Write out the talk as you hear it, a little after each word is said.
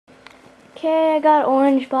Okay, I got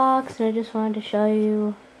orange box and I just wanted to show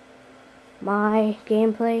you my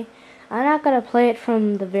gameplay. I'm not going to play it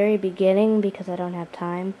from the very beginning because I don't have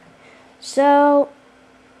time. So,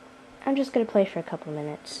 I'm just going to play for a couple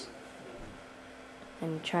minutes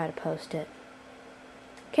and try to post it.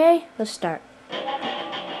 Okay, let's start.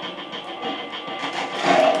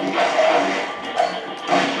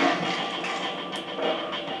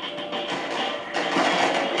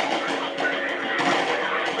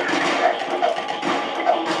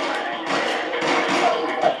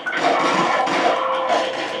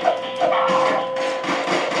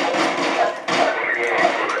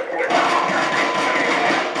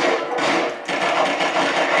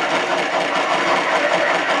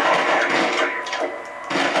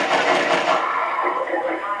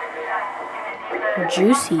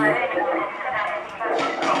 Juicy.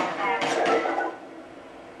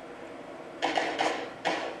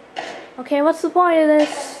 Okay, what's the point of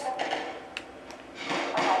this?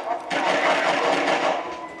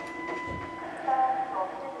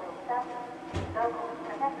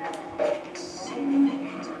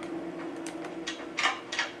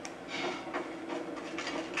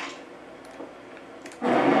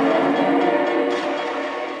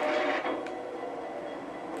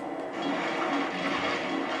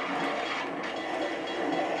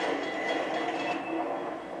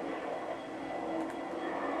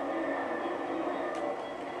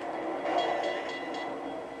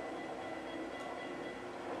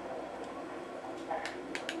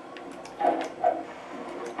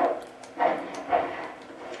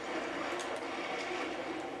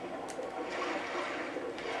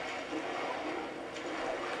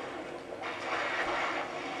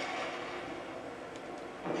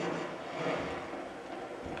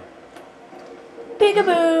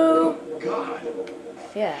 Peekaboo! God.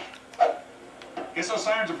 Yeah. Guess those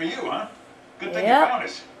sirens are for you, huh? Good thing Yep. you found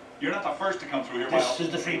us. You're not the first to come through here. This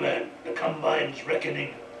is the free man. The Combine's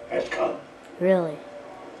reckoning has come. Really?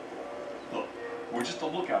 Look, we're just a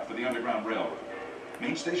lookout for the Underground Railroad.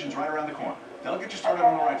 Main station's right around the corner. They'll get you started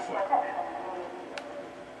on the right foot.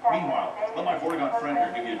 Meanwhile, let my Vortigaunt friend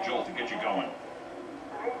here give you a jolt to get you going.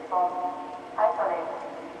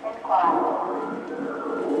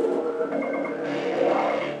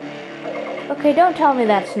 Okay, don't tell me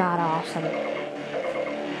that's not awesome. Be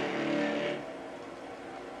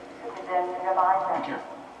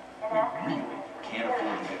careful. We really can't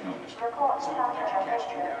afford to get noticed. Someone will catch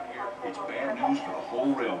you down here. It's bad news for the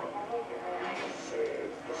whole railroad.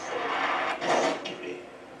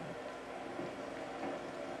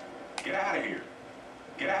 Get out of here.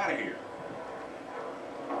 Get out of here.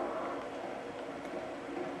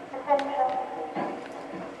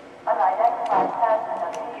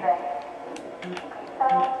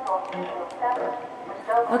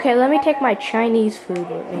 Okay, let me take my Chinese food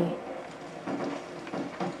with me.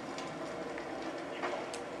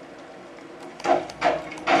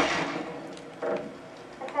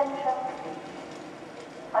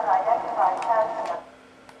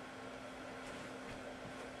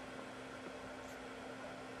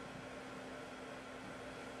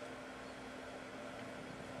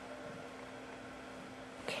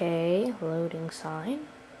 Okay, loading sign.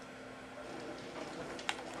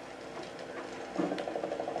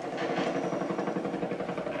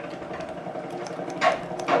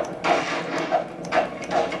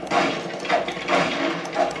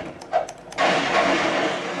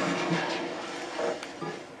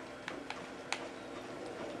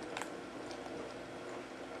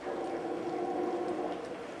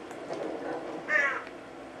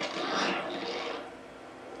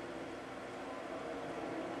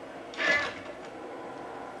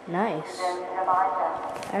 Nice.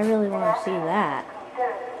 I really want to see that.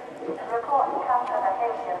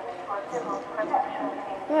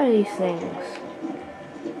 What are these things?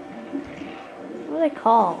 What are they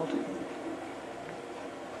called?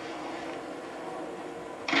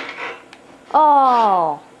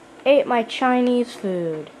 Oh! Ate my Chinese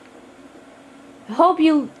food. I hope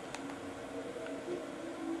you...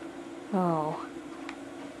 Oh.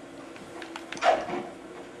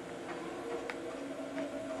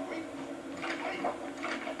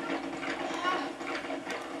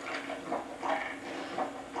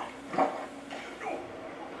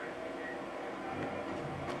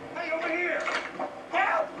 Hey, over here!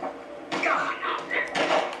 Help! God!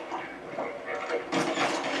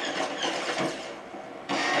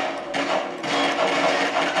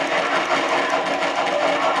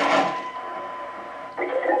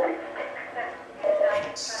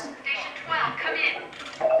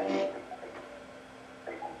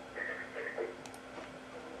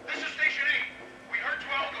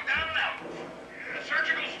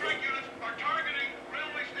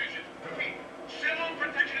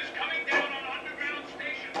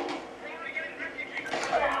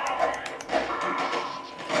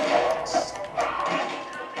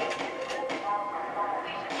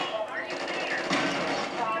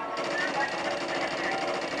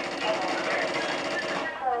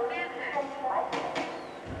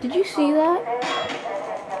 Did you see that?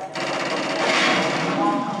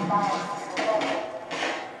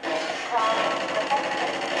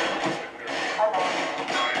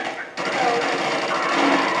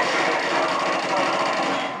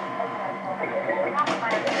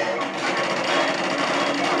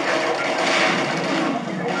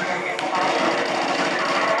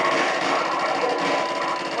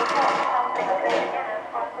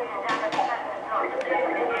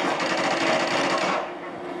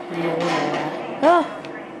 Yeah. Oh!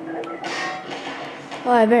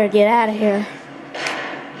 Oh, I better get out of here.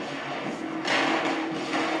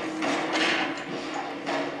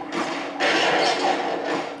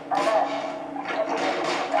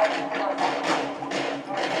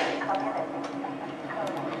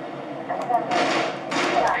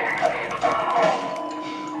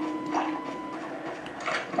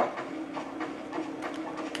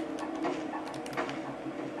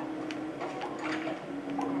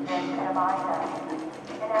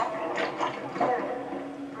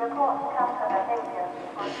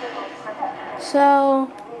 So,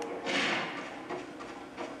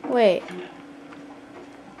 wait.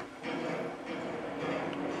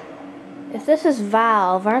 If this is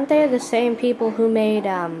Valve, aren't they the same people who made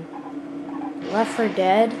Left 4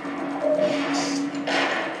 Dead?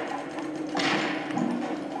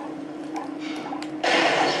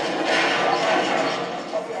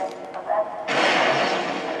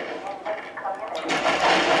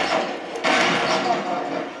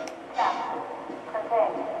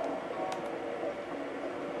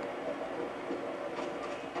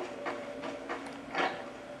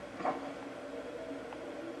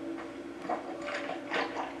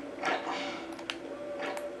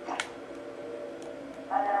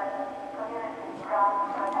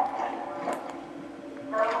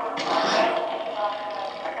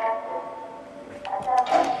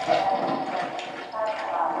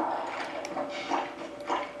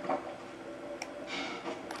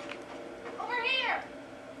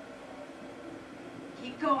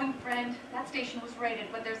 Going, friend. That station was raided,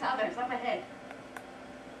 but there's others up ahead.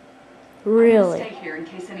 Really? I'm gonna stay here in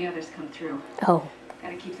case any others come through. Oh.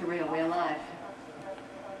 Gotta keep the railway alive.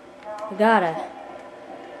 Gotta.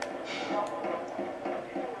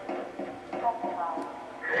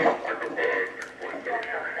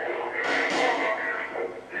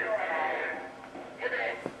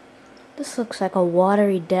 This looks like a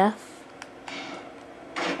watery death.